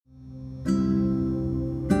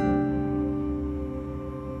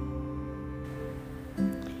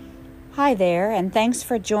Hi there, and thanks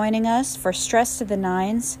for joining us for Stress to the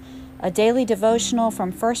Nines, a daily devotional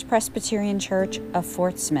from First Presbyterian Church of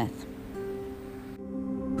Fort Smith.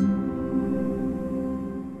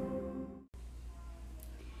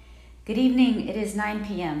 Good evening, it is 9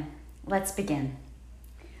 p.m. Let's begin.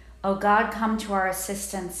 O God, come to our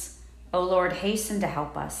assistance. O Lord, hasten to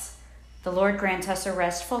help us. The Lord grant us a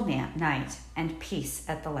restful night and peace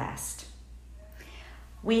at the last.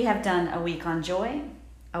 We have done a week on joy,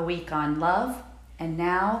 a week on love, and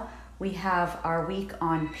now we have our week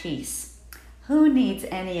on peace. Who needs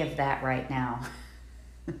any of that right now?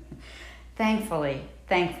 Thankfully,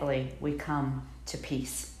 we come to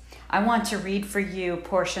peace. I want to read for you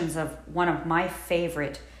portions of one of my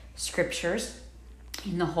favorite scriptures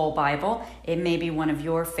in the whole Bible. It may be one of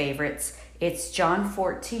your favorites. It's John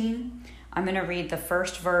 14. I'm going to read the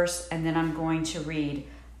first verse, and then I'm going to read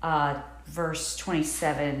verse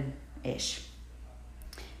 27-ish.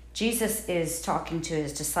 Jesus is talking to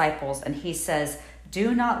his disciples, and he says,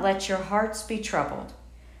 "Do not let your hearts be troubled.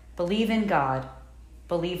 Believe in God.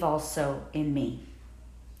 Believe also in me."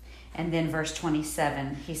 And then verse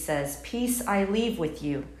 27, he says, "Peace I leave with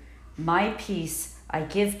you. My peace I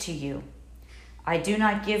give to you. I do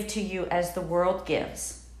not give to you as the world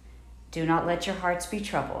gives. Do not let your hearts be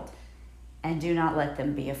troubled, and do not let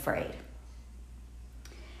them be afraid."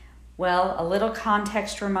 Well, a little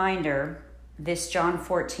context reminder. This John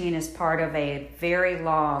 14 is part of a very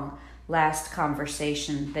long last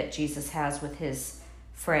conversation that Jesus has with his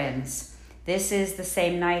friends. This is the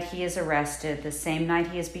same night he is arrested, the same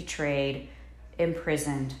night he is betrayed,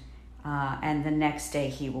 imprisoned, and the next day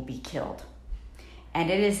he will be killed.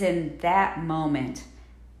 And it is in that moment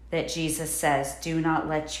that Jesus says, "Do not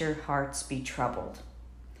let your hearts be troubled."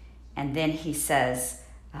 And then he says,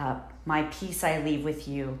 "My peace I leave with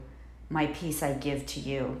you. My peace I give to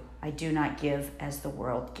you. I do not give as the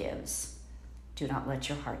world gives. Do not let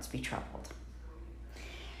your hearts be troubled."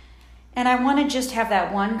 And I want to just have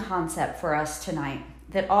that one concept for us tonight,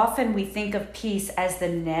 that often we think of peace as a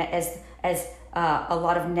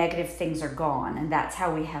lot of negative things are gone, and that's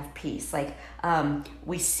how we have peace. Like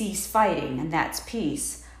we cease fighting, and that's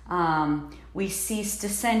peace. We cease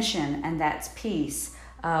dissension, and that's peace.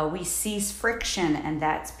 We cease friction, and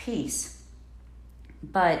that's peace.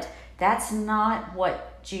 But that's not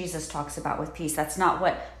what Jesus talks about with peace. That's not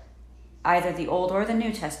what either the Old or the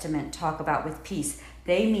New Testament talk about with peace.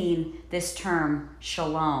 They mean this term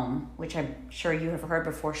shalom, which I'm sure you have heard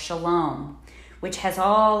before, shalom, which has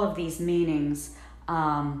all of these meanings.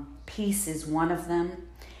 Peace is one of them.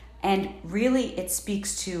 And really it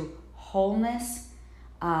speaks to wholeness.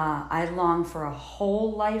 I long for a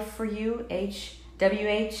whole life for you,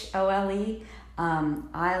 WHOLE.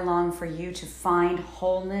 I long for you to find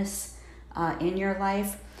wholeness in your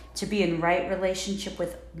life, to be in right relationship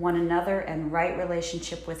with one another and right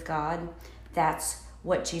relationship with God. That's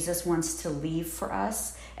what Jesus wants to leave for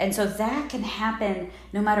us. And so that can happen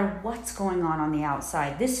no matter what's going on the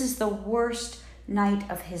outside. This is the worst night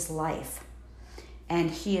of his life. And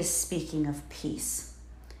he is speaking of peace,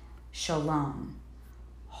 shalom,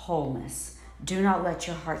 wholeness. Do not let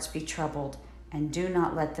your hearts be troubled, and do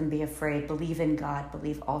not let them be afraid. Believe in God.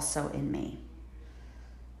 Believe also in me.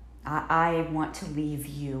 I want to leave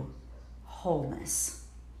you wholeness.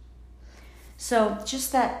 So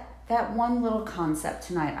just that one little concept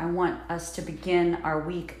tonight, I want us to begin our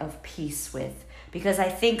week of peace with. Because I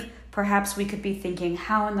think perhaps we could be thinking,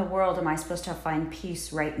 how in the world am I supposed to find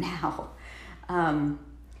peace right now?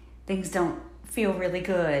 Things don't feel really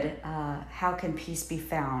good. How can peace be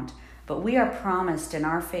found? But we are promised in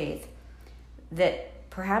our faith that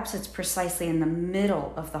perhaps it's precisely in the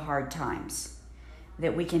middle of the hard times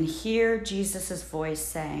that we can hear Jesus' voice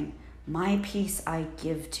saying, "My peace I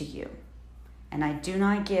give to you, and I do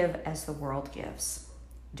not give as the world gives.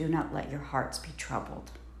 Do not let your hearts be troubled."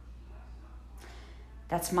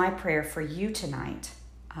 That's my prayer for you tonight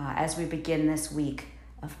as we begin this week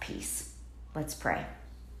of peace. Let's pray.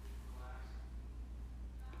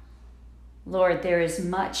 Lord, there is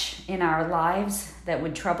much in our lives that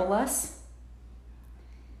would trouble us.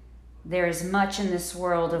 There is much in this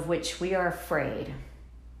world of which we are afraid.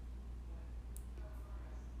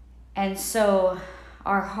 And so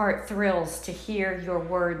our heart thrills to hear your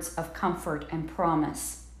words of comfort and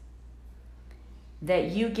promise, that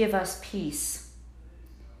you give us peace,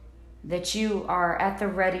 that you are at the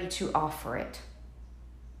ready to offer it,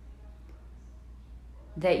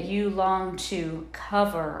 that you long to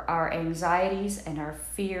cover our anxieties and our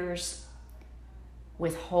fears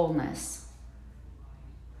with wholeness.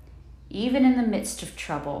 Even in the midst of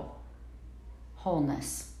trouble,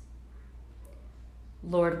 wholeness.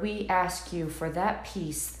 Lord, we ask you for that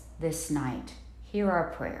peace this night. Hear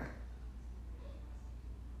our prayer.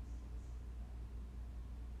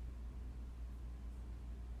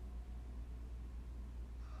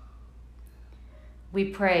 We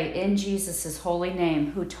pray in Jesus' holy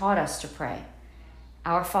name, who taught us to pray.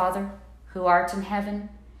 Our Father, who art in heaven,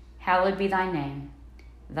 hallowed be thy name.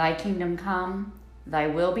 Thy kingdom come, thy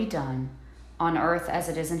will be done, on earth as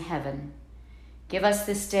it is in heaven. Give us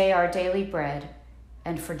this day our daily bread,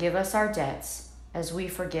 and forgive us our debts, as we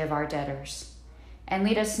forgive our debtors. And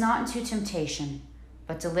lead us not into temptation,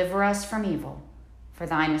 but deliver us from evil. For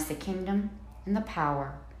thine is the kingdom, and the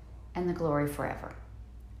power, and the glory forever.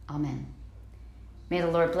 Amen. May the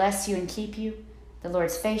Lord bless you and keep you, the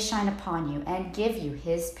Lord's face shine upon you, and give you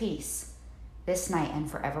his peace, this night and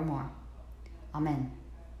forevermore. Amen.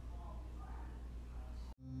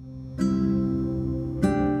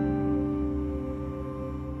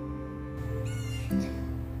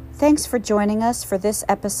 Thanks for joining us for this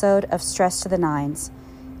episode of Stress to the Nines.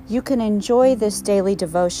 You can enjoy this daily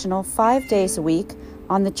devotional 5 days a week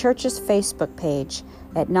on the church's Facebook page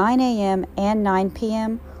at 9 a.m. and 9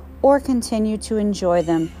 p.m., or continue to enjoy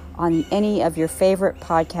them on any of your favorite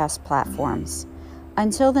podcast platforms.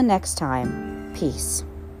 Until the next time, peace.